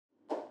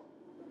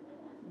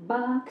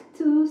Back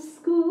to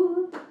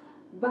school,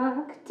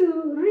 back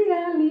to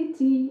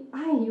reality.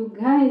 Hi, you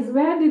guys,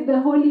 where did the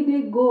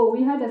holiday go?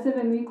 We had a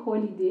 7-week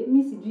holiday.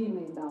 Missy G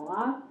imeenda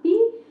wapi?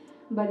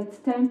 But it's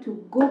time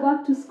to go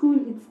back to school.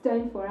 It's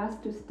time for us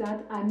to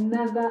start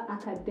another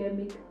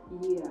academic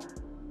year.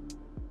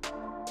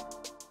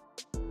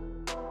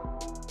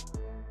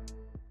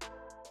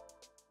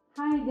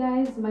 Hi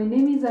guys, my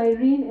name is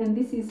Irene and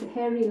this is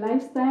Harry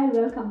Lifestyle.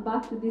 Welcome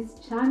back to this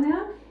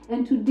channel,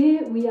 and today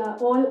we are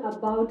all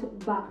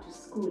about back to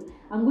school.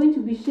 I'm going to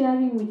be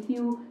sharing with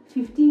you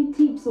 15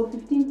 tips or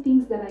 15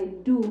 things that I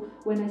do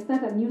when I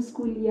start a new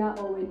school year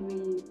or when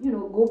we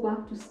go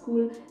back to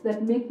school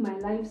that make my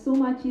life so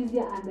much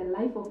easier and the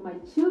life of my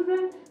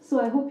children. So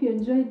I hope you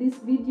enjoy this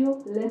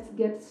video. Let's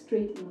get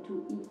straight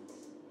into it.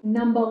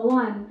 Number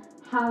 1,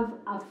 have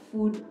a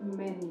food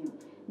menu.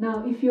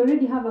 Now, if you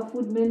already have a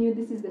food menu,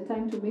 this is the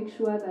time to make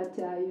sure that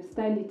you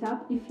style it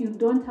up. If you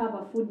don't have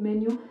a food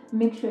menu,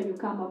 make sure you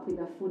come up with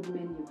a food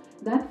menu.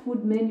 That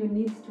food menu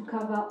needs to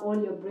cover all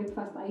your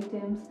breakfast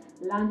items,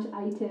 lunch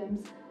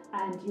items,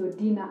 and your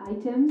dinner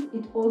items.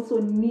 It also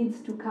needs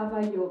to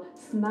cover your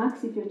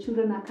snacks if your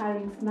children are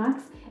carrying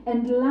snacks,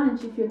 and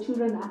lunch if your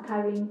children are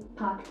carrying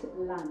packed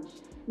lunch.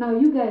 Now,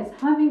 you guys,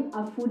 having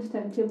a food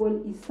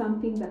timetable is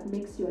something that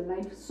makes your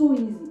life so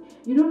easy.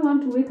 You don't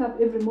want to wake up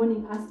every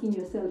morning asking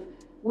yourself,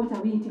 what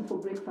are we eating for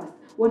breakfast?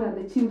 What are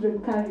the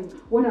children carrying?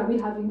 What are we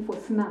having for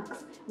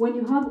snacks? When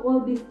you have all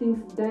these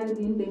things dialed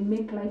in, they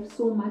make life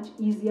so much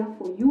easier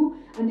for you,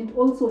 and it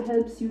also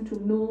helps you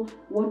to know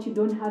what you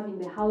don't have in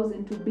the house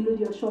and to build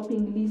your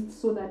shopping list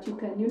so that you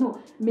can,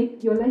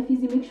 make your life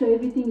easy, make sure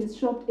everything is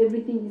shopped,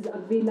 everything is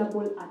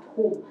available at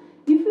home.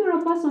 If you're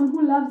a person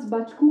who loves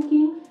batch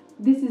cooking,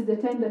 this is the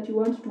time that you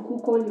want to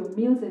cook all your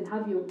meals and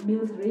have your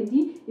meals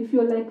ready. If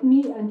you're like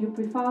me and you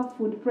prefer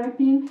food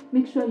prepping,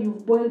 make sure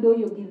you've boiled all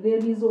your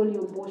githeris, all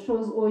your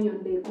boshos, all your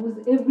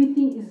legumes.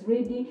 Everything is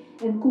ready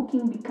and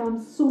cooking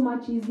becomes so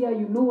much easier.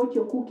 You know what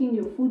you're cooking,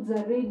 your foods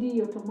are ready,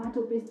 your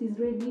tomato paste is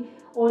ready,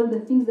 all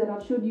the things that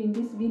I've showed you in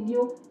this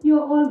video,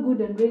 you're all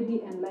good and ready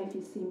and life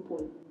is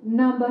simple.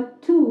 Number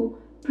 2,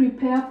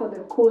 prepare for the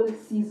cold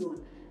season.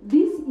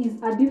 This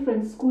is a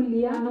different school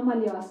year.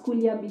 Normally our school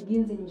year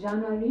begins in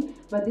January,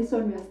 but this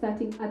one we are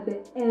starting at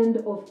the end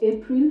of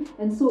April,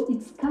 and so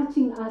it's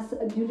catching us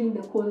during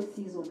the cold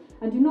season.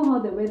 And you know how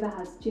the weather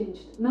has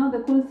changed. Now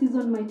the cold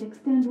season might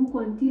extend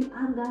until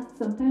August,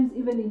 sometimes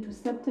even into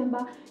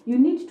September. You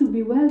need to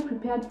be well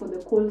prepared for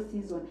the cold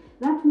season.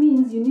 That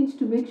means you need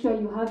to make sure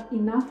you have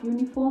enough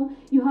uniform.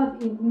 You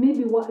have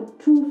maybe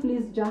 2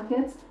 fleece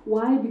jackets.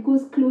 Why?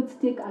 Because clothes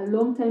take a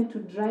long time to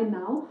dry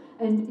now,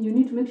 and you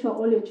need to make sure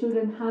all your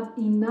children have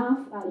enough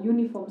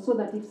uniform so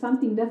that if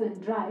something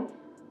doesn't dry,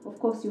 of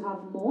course you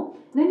have more.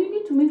 Then you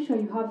need to make sure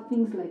you have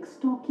things like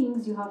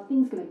stockings, you have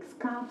things like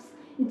scarves.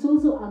 It's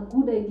also a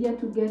good idea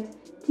to get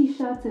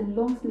t-shirts and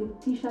long sleeve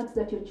t-shirts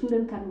that your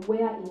children can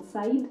wear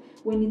inside.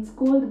 When it's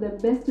cold, the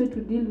best way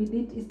to deal with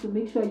it is to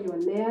make sure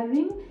you're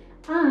layering.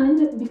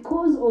 And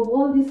because of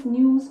all this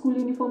new school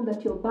uniform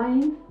that you're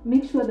buying,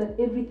 make sure that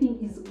everything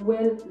is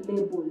well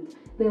labeled.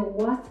 The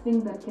worst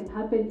thing that can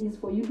happen is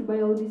for you to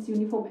buy all this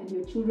uniform and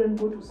your children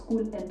go to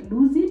school and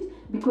lose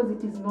it because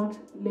it is not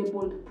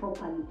labeled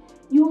properly.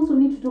 You also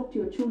need to talk to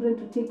your children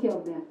to take care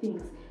of their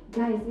things.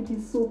 Guys, it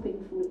is so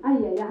painful.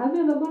 Have you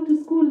ever gone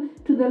to school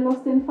to the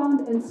lost and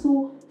found and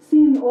so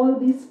seen all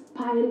this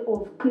pile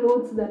of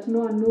clothes that no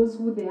one knows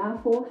who they are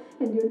for,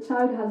 and your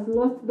child has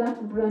lost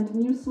that brand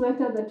new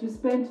sweater that you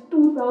spent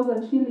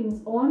 2,000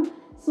 shillings on?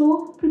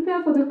 So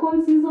prepare for the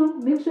cold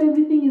season, make sure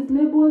everything is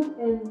labeled,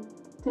 and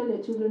tell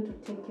your children to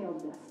take care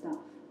of their stuff.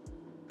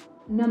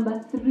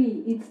 Number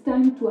 3, it's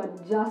time to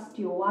adjust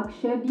your work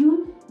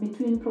schedule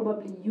between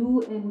probably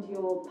you and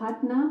your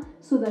partner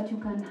so that you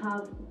can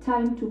have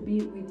time to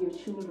be with your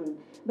children.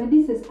 But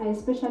this is, I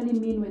especially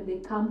mean when they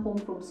come home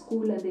from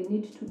school and they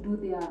need to do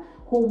their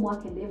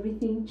homework and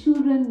everything.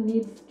 Children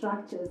need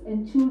structures,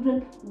 and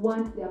children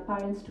want their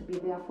parents to be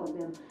there for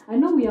them. I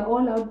know we are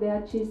all out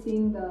there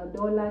chasing the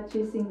dollar,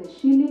 chasing the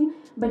shilling,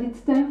 but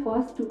it's time for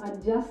us to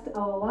adjust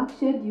our work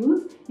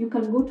schedules. You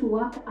can go to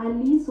work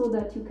early so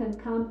that you can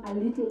come a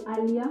little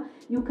earlier.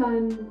 You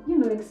can,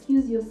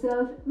 excuse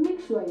yourself. Make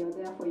sure you're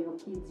there for your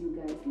kids,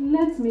 you guys.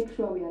 Let's make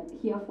sure we are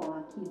here for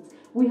our kids.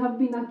 We have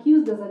been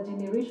accused as a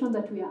generation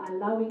that we are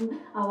allowing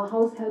our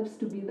house helps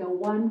to be the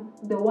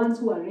ones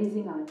who are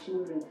raising our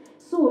children.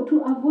 So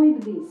to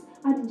avoid this,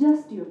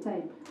 adjust your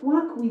time.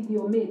 Work with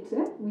your mate,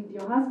 with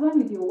your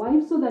husband, with your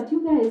wife, so that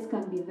you guys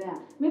can be there.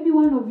 Maybe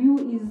one of you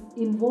is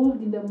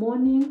involved in the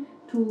morning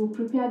to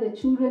prepare the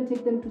children,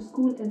 take them to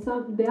school, and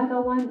the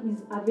other one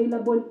is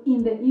available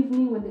in the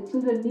evening when the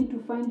children need to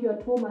find you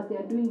at home as they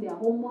are doing their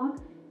homework.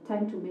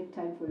 Time to make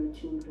time for your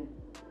children.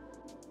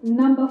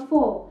 Number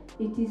 4,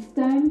 it is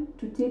time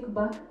to take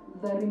back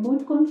the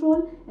remote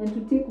control and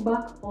to take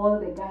back all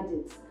the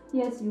gadgets.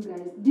 Yes, you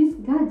guys, these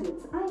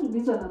gadgets,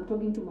 this one I'm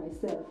talking to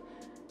myself.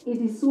 it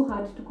is so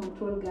hard to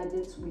control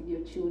gadgets with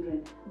your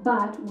children,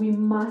 but we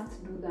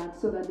must do that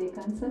so that they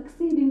can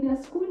succeed in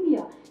their school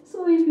year.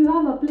 So if you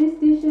have a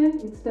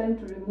PlayStation, it's time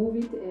to remove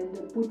it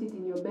and put it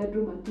in your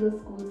bedroom until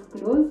school's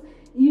close.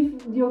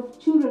 If your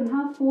children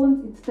have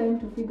phones, it's time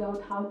to figure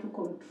out how to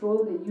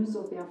control the use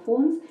of their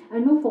phones. I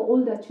know for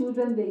older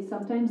children, they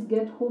sometimes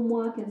get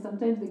homework and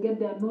sometimes they get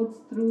their notes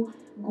through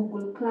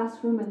Google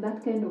Classroom and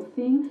that kind of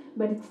thing.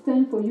 But it's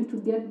time for you to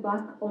get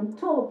back on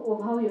top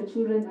of how your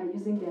children are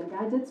using their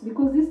gadgets,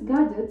 because these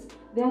gadgets,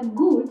 they are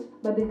good,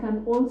 but they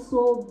can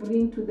also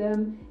bring to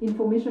them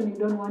information you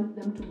don't want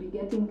them to be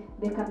getting.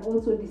 They can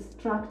also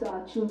distract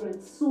our children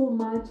so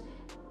much.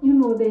 You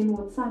know, they're in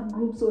WhatsApp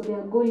groups, or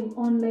they're going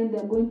online,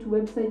 they're going to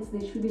websites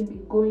they shouldn't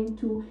be going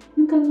to.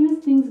 You can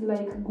use things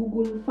like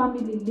Google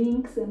Family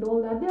links and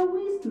all that. There are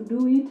ways to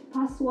do it,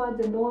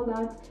 passwords and all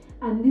that.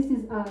 And this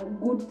is a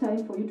good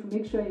time for you to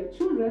make sure your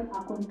children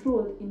are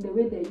controlled in the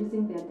way they're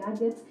using their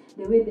gadgets,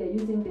 the way they're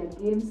using their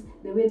games,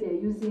 the way they're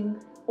using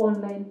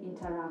online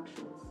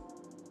interactions.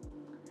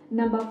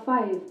 Number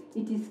 5,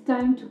 it is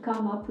time to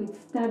come up with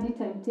study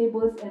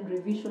timetables and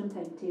revision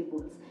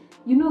timetables.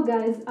 You know,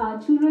 guys, our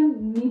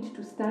children need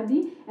to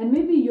study, and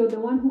maybe you're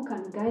the one who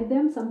can guide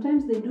them.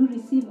 Sometimes they do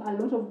receive a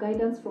lot of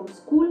guidance from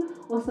school,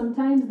 or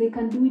sometimes they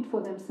can do it for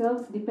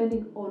themselves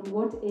depending on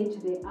what age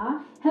they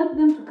are. Help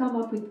them to come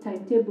up with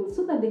timetables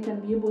so that they can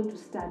be able to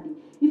study.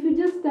 If you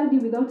just study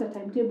without a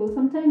timetable,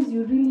 sometimes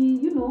you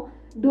really,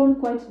 don't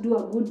quite do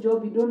a good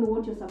job. You don't know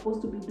what you're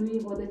supposed to be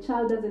doing, or the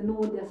child doesn't know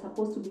what they're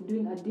supposed to be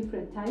doing at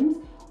different times.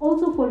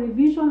 Also for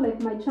revision,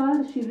 like my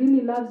child, she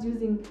really loves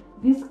using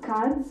these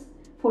cards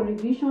for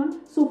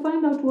revision. So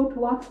find out what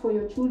works for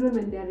your children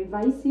when they're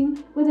revising,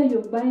 whether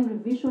you're buying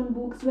revision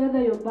books,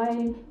 whether you're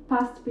buying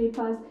past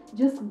papers.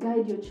 Just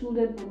guide your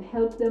children and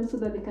help them so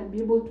that they can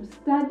be able to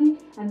study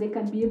and they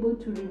can be able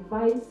to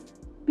revise,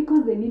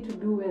 because they need to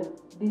do well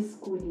this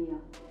school year.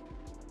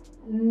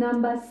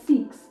 Number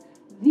 6,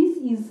 this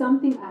is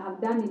something I have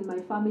done in my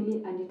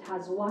family and it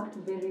has worked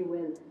very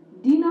well.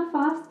 Dinner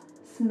first,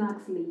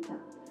 snacks later.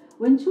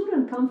 When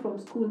children come from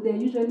school, they're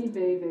usually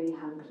very, very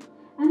hungry.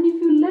 And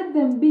if you let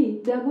them be,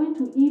 they're going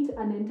to eat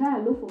an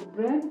entire loaf of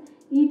bread,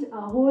 eat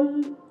a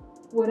whole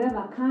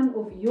can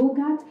of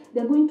yogurt.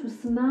 They're going to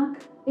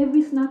snack.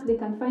 Every snack they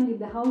can find in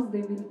the house,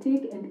 they will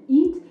take and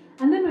eat.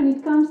 And then when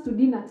it comes to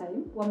dinner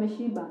time,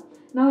 wameshiba.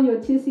 Now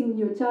you're chasing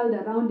your child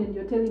around and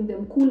you're telling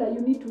them, Kula, you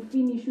need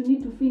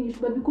to finish.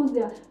 But because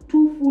they are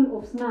too full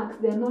of snacks,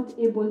 they're not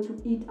able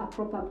to eat a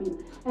proper meal.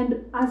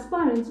 And as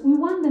parents, we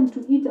want them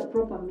to eat a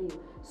proper meal.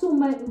 So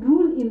my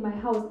rule in my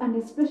house, and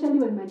especially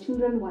when my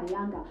children were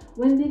younger,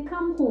 when they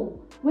come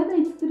home, whether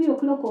it's 3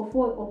 o'clock or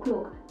 4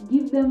 o'clock,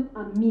 give them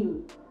a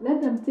meal.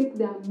 Let them take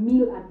their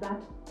meal at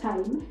that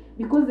time,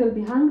 because they'll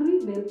be hungry,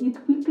 they'll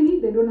eat quickly,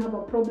 they don't have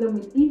a problem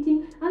with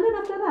eating, and then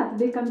after that,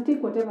 they can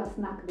take whatever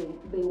snack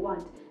they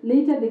want.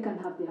 Later, they can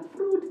have their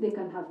fruit, they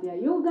can have their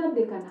yogurt,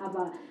 they can have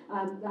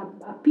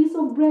a piece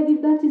of bread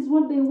if that is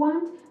what they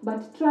want.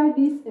 But try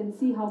this and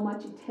see how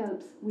much it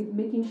helps with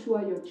making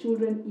sure your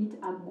children eat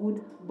a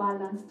good,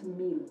 balanced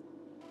meal.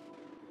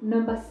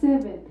 Number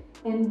 7,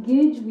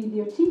 engage with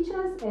your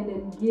teachers and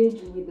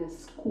engage with the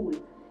school.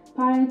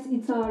 Parents,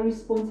 it's our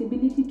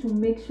responsibility to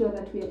make sure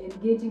that we are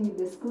engaging with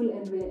the school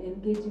and we are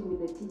engaging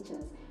with the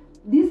teachers.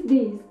 These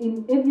days,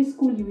 in every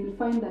school, you will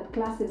find that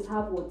classes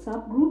have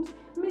WhatsApp groups.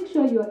 Make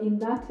sure you are in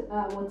that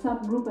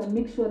WhatsApp group and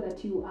make sure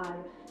that you are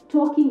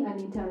talking and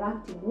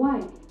interacting.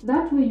 Why?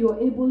 That way you're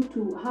able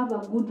to have a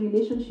good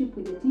relationship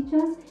with the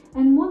teachers,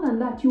 and more than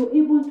that, you're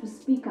able to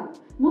speak up.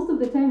 Most of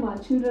the time our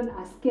children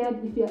are scared.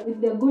 If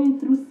they're going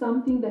through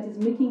something that is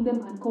making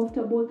them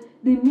uncomfortable,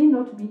 they may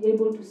not be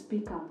able to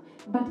speak up.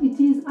 But it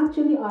is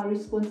actually our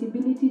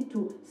responsibility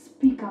to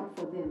speak up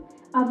for them.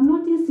 I've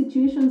noticed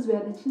situations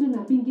where the children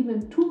are being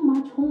given too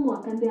much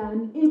homework and they are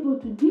unable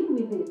to deal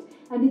with it.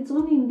 And it's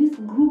only in these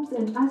groups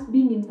and us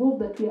being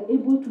involved that we are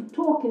able to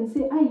talk and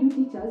say, you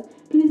teachers,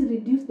 please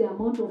reduce the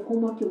amount of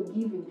homework you're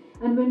giving.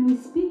 And when we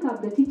speak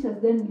up, the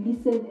teachers then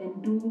listen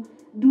and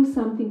do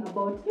something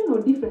about,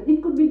 different.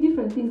 It could be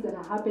different things that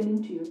are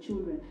happening to your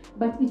children.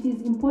 But it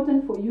is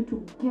important for you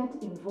to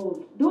get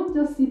involved. Don't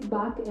just sit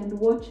back and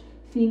watch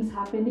things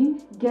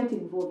happening. Get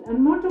involved.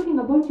 I'm not talking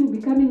about you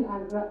becoming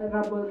a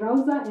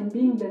rabble-rouser and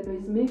being the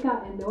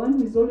noisemaker and the one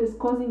who is always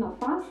causing a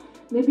fuss.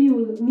 Maybe you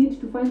will need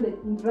to find the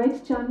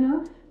right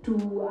channel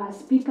to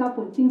speak up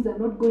when things are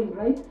not going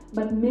right,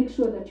 but make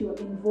sure that you are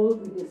involved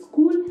with the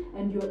school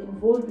and you are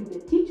involved with the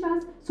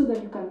teachers so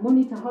that you can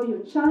monitor how your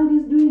child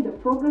is doing, the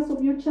progress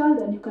of your child,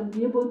 and you can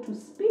be able to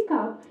speak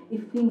up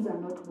if things are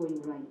not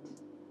going right.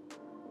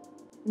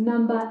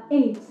 Number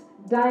 8,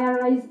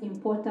 diarize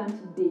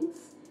important dates.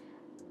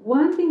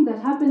 One thing that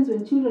happens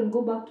when children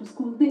go back to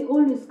school, they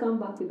always come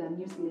back with a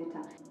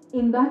newsletter.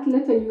 In that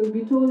letter, you'll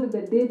be told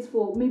the dates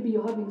for maybe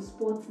you're having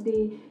sports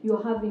day,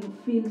 you're having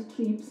field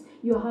trips,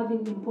 you're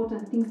having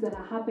important things that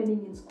are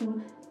happening in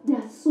school. There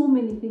are so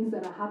many things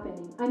that are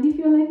happening. And if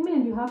you're like me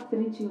and you have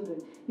 3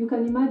 children, you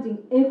can imagine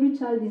every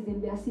child is in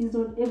their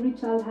season, every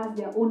child has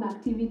their own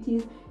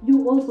activities.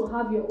 You also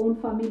have your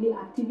own family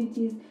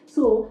activities.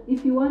 So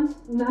if you want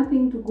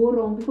nothing to go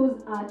wrong,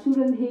 because our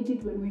children hate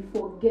it when we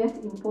forget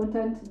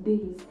important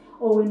days,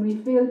 or when we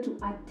fail to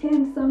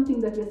attend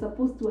something that we're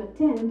supposed to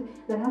attend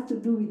that has to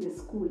do with the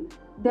school.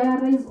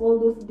 Diarize all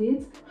those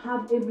dates,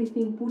 have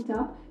everything put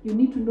up. You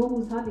need to know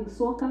who's having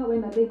soccer,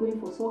 when are they going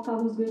for soccer,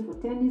 who's going for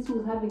tennis,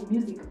 who's having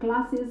music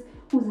classes,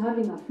 who's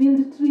having a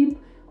field trip,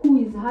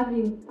 who is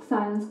having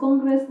science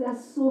congress. There are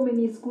so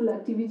many school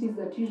activities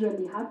that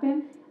usually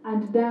happen,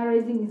 and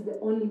diarizing is the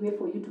only way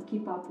for you to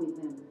keep up with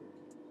them.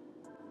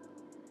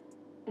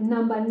 And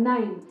number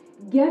 9,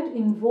 get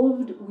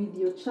involved with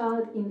your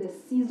child in the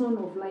season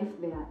of life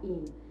they are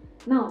in.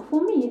 Now,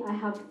 for me, I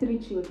have 3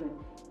 children.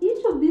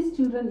 Each of these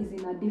children is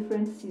in a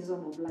different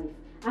season of life.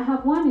 I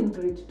have one in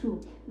grade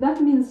 2.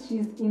 That means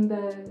she's in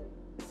the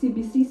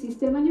CBC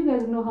system, and you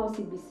guys know how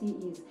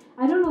CBC is.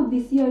 I don't know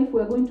this year if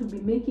we're going to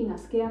be making a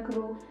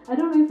scarecrow. I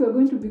don't know if we're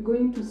going to be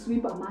going to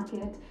sweep a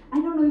market.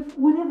 I don't know if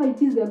whatever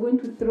it is they're going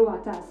to throw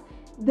at us.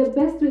 The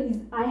best way is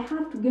I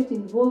have to get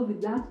involved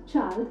with that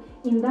child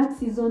in that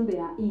season they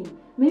are in.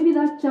 Maybe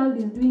that child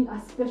is doing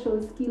a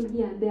special skill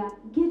here and there.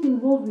 Get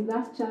involved with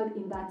that child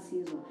in that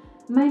season.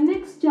 My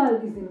next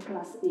child is in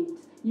class 8.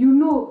 You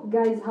know,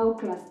 guys, how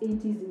class 8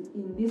 is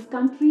in this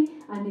country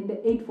and in the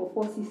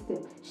 844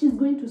 system. She's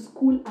going to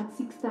school at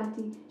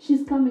 6:30.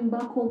 She's coming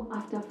back home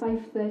after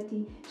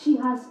 5:30. She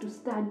has to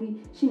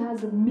study. She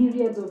has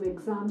myriads of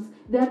exams.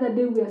 The other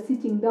day we are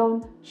sitting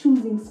down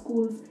choosing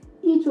schools.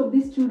 Each of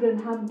these children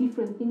have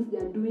different things they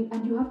are doing,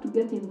 and you have to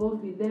get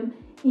involved with them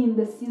in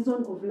the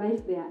season of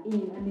life they are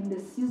in and in the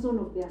season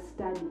of their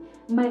study.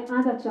 My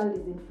other child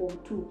is in Form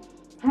 2.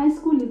 High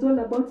school is all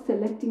about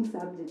selecting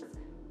subjects.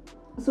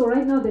 So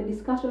right now the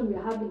discussion we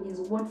are having is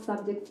what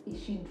subjects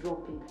is she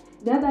dropping.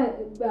 The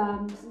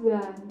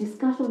other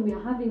discussion we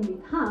are having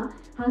with her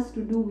has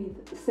to do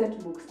with set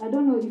books. I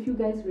don't know if you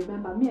guys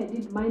remember me. I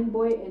did Mind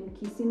Boy and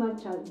Kisima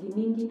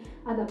Giningi.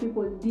 Other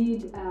people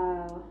did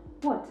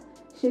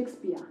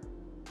Shakespeare.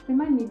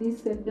 Remind me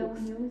these set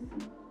books.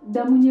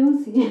 Damu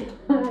Nyeusi.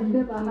 I've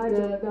never heard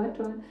of that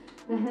one.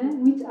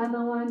 Which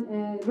other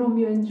one?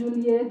 Romeo and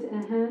Juliet.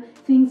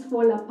 Things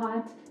Fall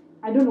Apart.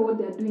 I don't know what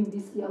they're doing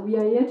this year. We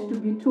are yet to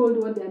be told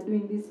what they're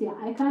doing this year.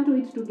 I can't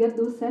wait to get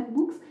those set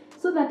books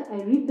so that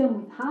I read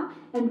them with her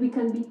and we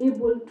can be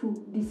able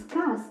to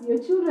discuss.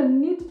 Your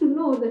children need to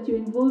know that you're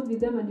involved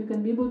with them and you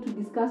can be able to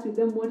discuss with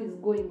them what is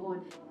going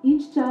on.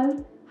 Each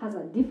child has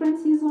a different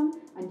season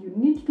and you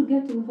need to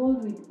get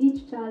involved with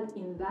each child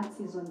in that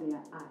season they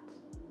are at.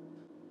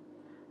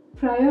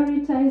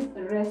 Prioritize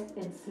rest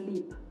and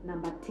sleep.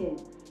 Number 10.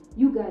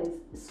 You guys,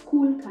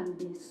 school can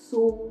be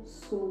so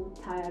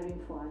tiring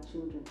for our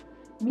children.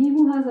 Me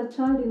who has a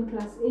child in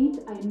class 8,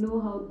 I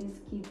know how these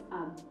kids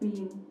are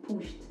being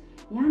pushed.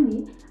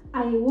 Yani,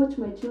 I watch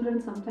my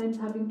children sometimes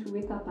having to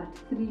wake up at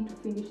 3 to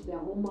finish their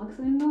homeworks.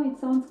 I know it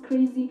sounds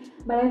crazy,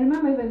 but I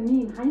remember even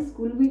me in high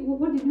school,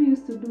 what did we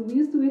used to do? We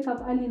used to wake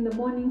up early in the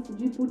mornings,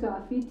 we put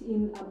our feet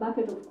in a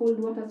bucket of cold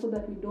water so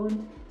that we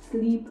don't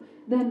sleep.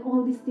 Then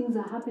all these things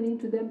are happening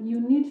to them. You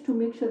need to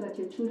make sure that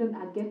your children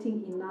are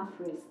getting enough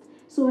rest.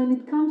 So when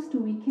it comes to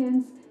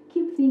weekends,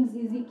 keep things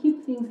easy,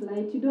 keep things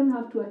light. You don't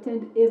have to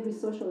attend every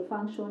social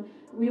function.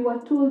 We were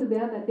told the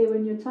other day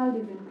when your child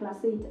is in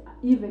class 8,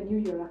 even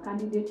you're a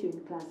candidate, you're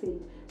in class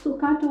 8. So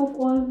cut off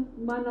all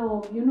manner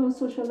of,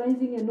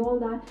 socializing and all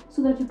that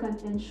so that you can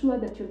ensure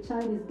that your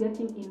child is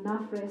getting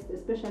enough rest,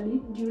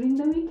 especially during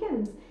the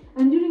weekends.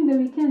 And during the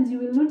weekends, you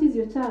will notice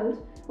your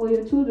child or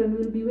your children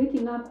will be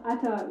waking up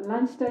at a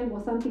lunchtime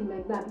or something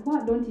like that.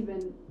 What? Don't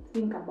even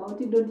think about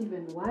it. Don't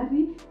even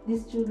worry.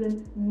 These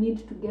children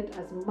need to get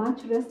as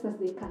much rest as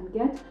they can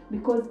get,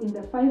 because in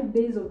the 5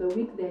 days of the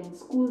week they're in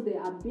school, they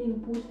are being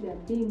pushed, they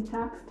are being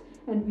taxed,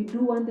 and we do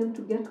want them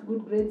to get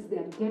good grades. They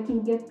are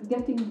getting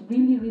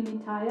really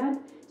tired.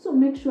 So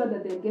make sure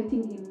that they're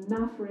getting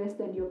enough rest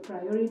and you're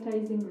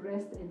prioritizing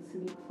rest and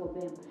sleep for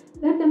them.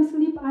 Let them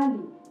sleep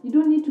early. You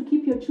don't need to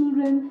keep your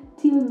children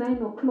till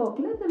 9 o'clock.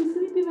 Let them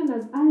sleep even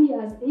as early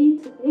as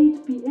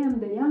 8 p.m.,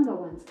 the younger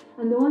ones.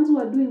 And the ones who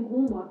are doing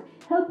homework,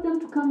 help them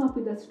to come up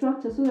with a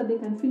structure so that they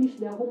can finish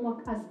their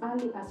homework as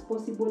early as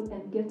possible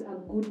and get a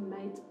good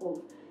night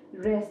of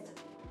rest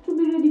to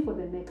be ready for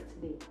the next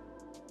day.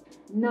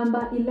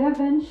 Number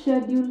 11,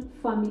 schedule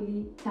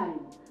family time.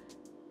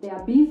 They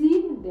are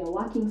busy, they are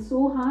working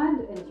so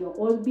hard, and you're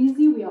all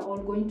busy, we are all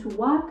going to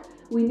work.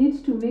 We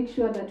need to make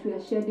sure that we are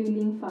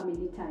scheduling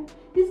family time.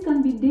 This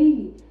can be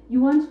daily.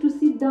 You want to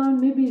sit down,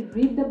 maybe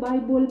read the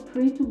Bible,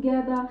 pray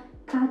together,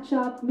 catch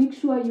up, make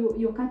sure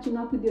you're catching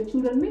up with your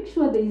children. Make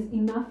sure there is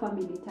enough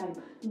family time.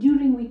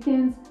 During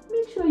weekends,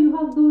 make sure you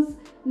have those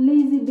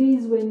lazy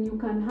days when you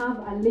can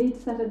have a late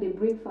Saturday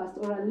breakfast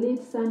or a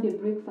late Sunday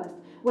breakfast,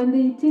 when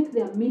they take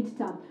their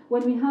midterm,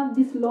 when we have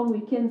these long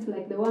weekends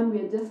like the one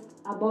we are just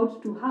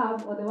about to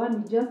have, or the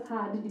one we just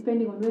had,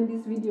 depending on when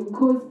this video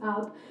goes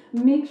up,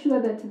 make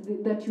sure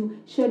that you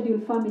schedule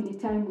family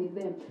time with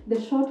them.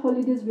 The short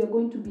holidays we are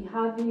going to be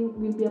having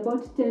will be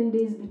about 10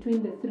 days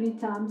between the 3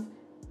 terms.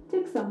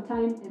 Take some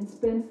time and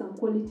spend some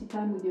quality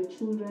time with your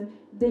children.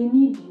 They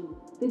need you.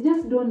 They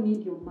just don't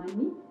need your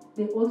money.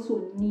 They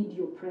also need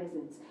your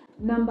presence.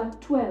 Number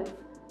 12,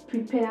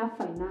 prepare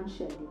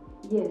financially.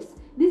 Yes,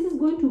 this is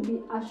going to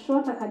be a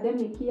short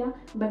academic year,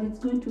 but it's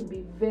going to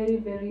be very,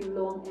 very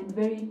long and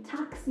very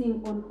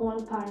taxing on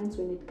all parents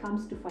when it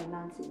comes to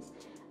finances.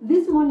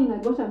 This morning I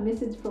got a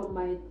message from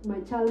my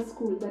child's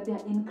school that they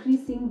are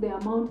increasing the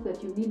amount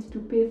that you need to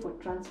pay for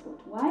transport.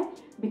 Why?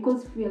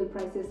 Because fuel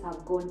prices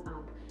have gone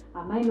up.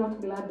 Am I not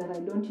glad that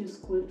I don't use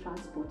school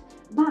transport?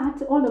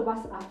 But all of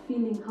us are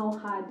feeling how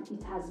hard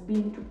it has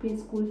been to pay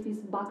school fees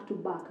back to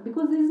back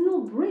because there's no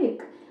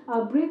break.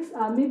 Our breaks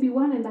are maybe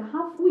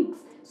 1.5 weeks.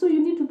 So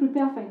you need to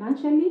prepare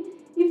financially.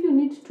 If you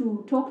need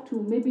to talk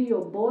to maybe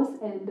your boss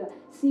and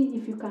see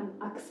if you can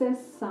access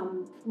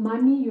some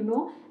money,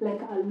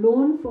 like a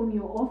loan from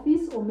your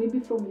office or maybe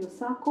from your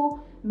circle,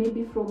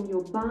 maybe from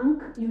your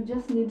bank, you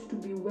just need to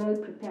be well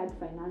prepared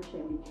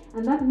financially.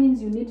 And that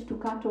means you need to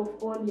cut off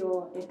all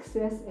your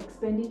excess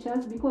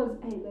expenditures because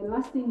the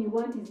last thing you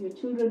want is your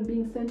children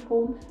being sent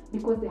home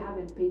because they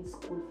haven't paid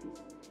school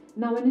fees.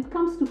 Now, when it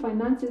comes to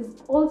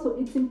finances, also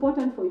it's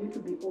important for you to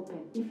be open.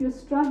 If you're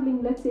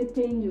struggling, let's say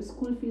paying your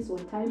school fees on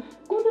time,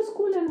 go to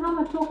school and have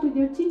a talk with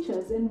your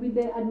teachers and with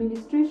the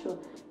administration.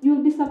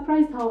 You'll be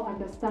surprised how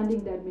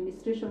understanding the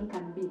administration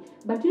can be.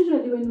 But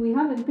usually when we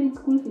haven't paid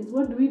school fees,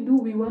 what do?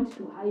 We want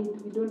to hide.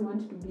 We don't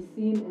want to be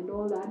seen and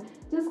all that.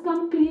 Just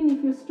come clean.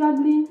 If you're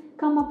struggling,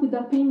 come up with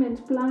a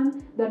payment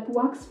plan that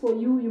works for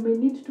you. You may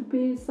need to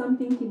pay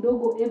something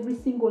kidogo every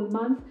single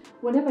month.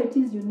 Whatever it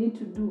is you need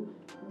to do,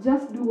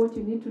 just do what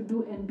you need to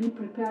do and be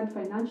prepared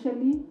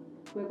financially.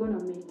 We're going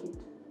to make it.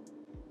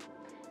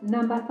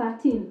 Number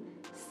 13,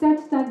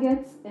 set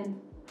targets and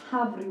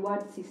have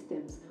reward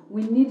systems.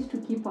 We need to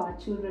keep our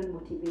children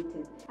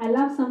motivated. I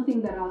love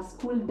something that our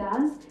school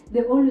does.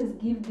 They always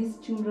give these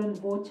children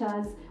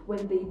vouchers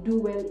when they do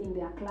well in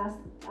their class.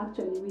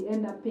 Actually, we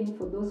end up paying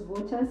for those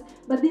vouchers.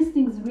 But these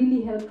things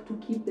really help to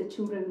keep the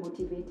children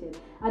motivated.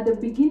 At the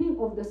beginning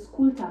of the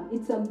school term,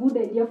 it's a good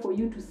idea for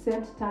you to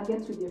set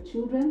targets with your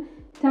children.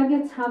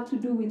 Targets have to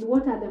do with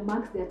what are the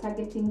marks they're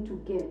targeting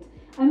to get.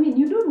 I mean,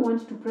 you don't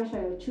want to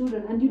pressure your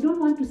children and you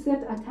don't want to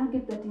set a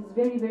target that is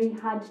very, very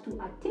hard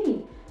to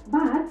attain.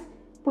 But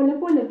pole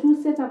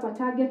to set up a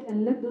target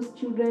and let those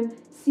children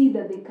see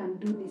that they can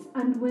do this.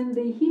 And when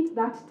they hit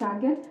that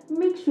target,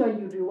 make sure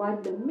you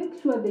reward them. Make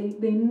sure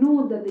they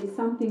know that there's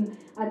something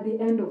at the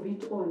end of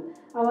it all.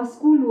 Our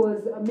school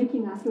was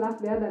making us laugh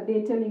the other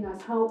day, telling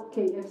us how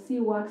KFC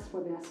works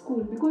for their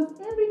school, because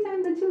every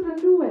time the children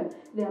do well,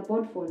 they are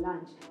bought for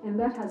lunch. And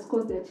that has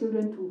caused their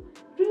children to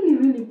really,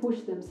 really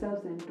push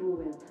themselves and do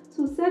well.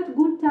 So set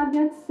good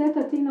targets, set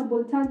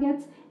attainable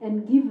targets,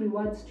 and give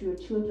rewards to your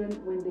children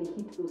when they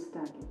hit those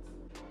targets.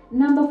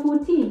 Number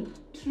 14,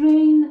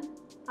 train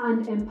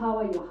and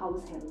empower your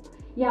house help.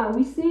 Yeah,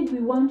 we said we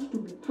want to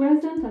be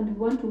present and we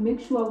want to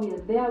make sure we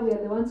are there. We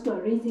are the ones who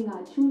are raising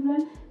our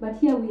children. But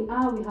here we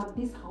are, we have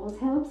these house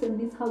helps and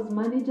these house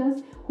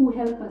managers who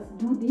help us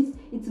do this.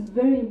 It's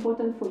very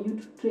important for you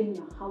to train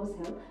your house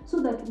help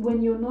so that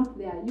when you're not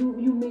there,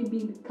 you may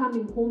be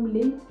coming home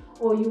late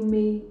or you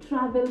may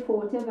travel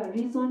for whatever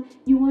reason.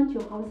 You want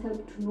your house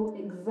help to know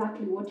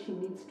exactly what she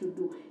needs to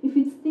do. If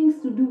it's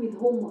things to do with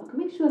homework,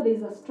 make sure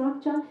there's a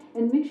structure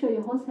and make sure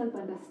your house help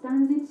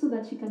understands it so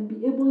that she can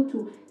be able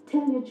to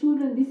tell your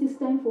children this is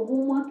time for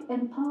homework,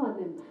 empower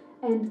them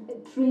and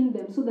train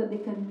them so that they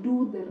can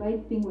do the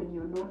right thing when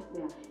you're not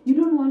there. You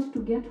don't want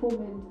to get home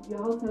and your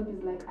house help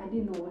is like, I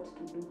didn't know what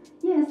to do.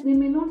 Yes, they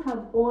may not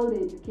have all the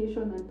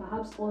education and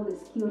perhaps all the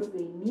skills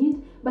they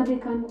need, but they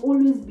can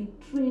always be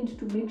trained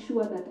to make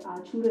sure that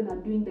our children are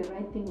doing the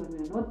right thing when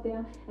we're not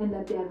there and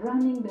that they are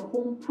running the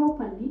home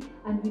properly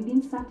and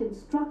within certain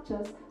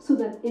structures so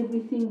that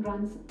everything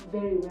runs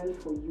very well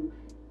for you.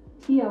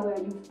 Here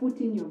where you've put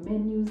in your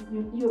menus,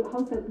 your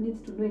house help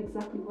needs to know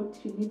exactly what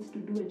she needs to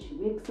do when she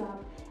wakes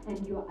up,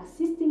 and you're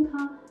assisting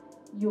her,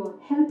 you're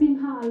helping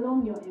her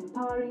along, you're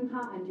empowering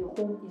her, and your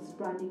home is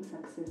running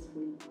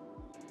successfully.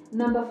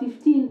 Number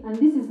 15, and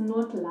this is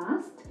not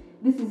last,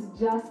 this is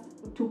just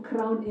to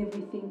crown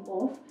everything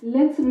off.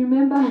 Let's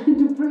remember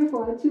to pray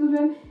for our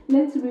children.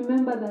 Let's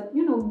remember that,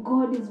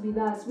 God is with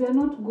us. We are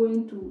not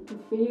going to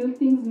fail.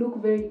 Things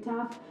look very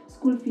tough.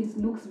 School fees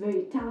looks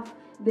very tough.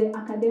 The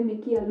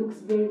academic year looks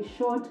very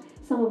short.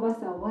 Some of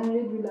us are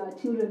worried, will our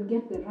children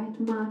get the right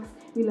marks?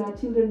 Will our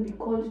children be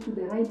called to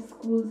the right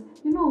schools?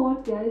 You know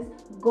what, guys?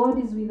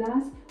 God is with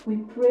us. We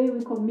pray,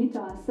 we commit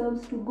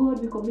ourselves to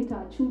God, we commit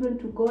our children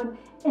to God,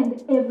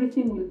 and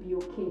everything will be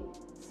okay.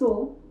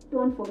 So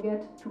don't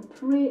forget to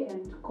pray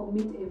and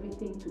commit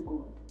everything to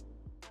God.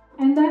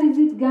 And that is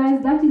it,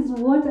 guys. That is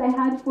what I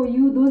had for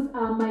you. Those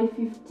are my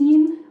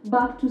 15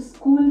 back to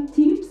school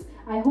tips.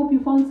 I hope you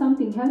found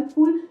something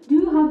helpful. Do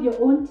you have your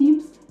own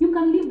tips? You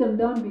can leave them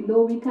down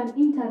below. We can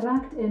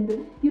interact and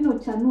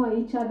chanua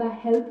each other,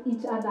 help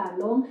each other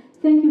along.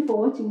 Thank you for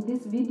watching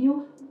this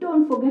video.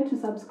 Don't forget to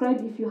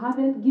subscribe if you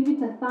haven't. Give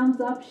it a thumbs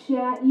up,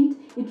 share it.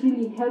 It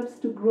really helps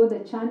to grow the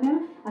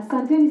channel.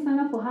 Asanteni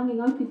sana for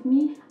hanging out with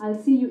me.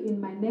 I'll see you in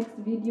my next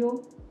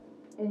video.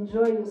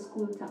 Enjoy your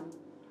school time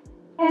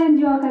and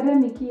your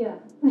academic year.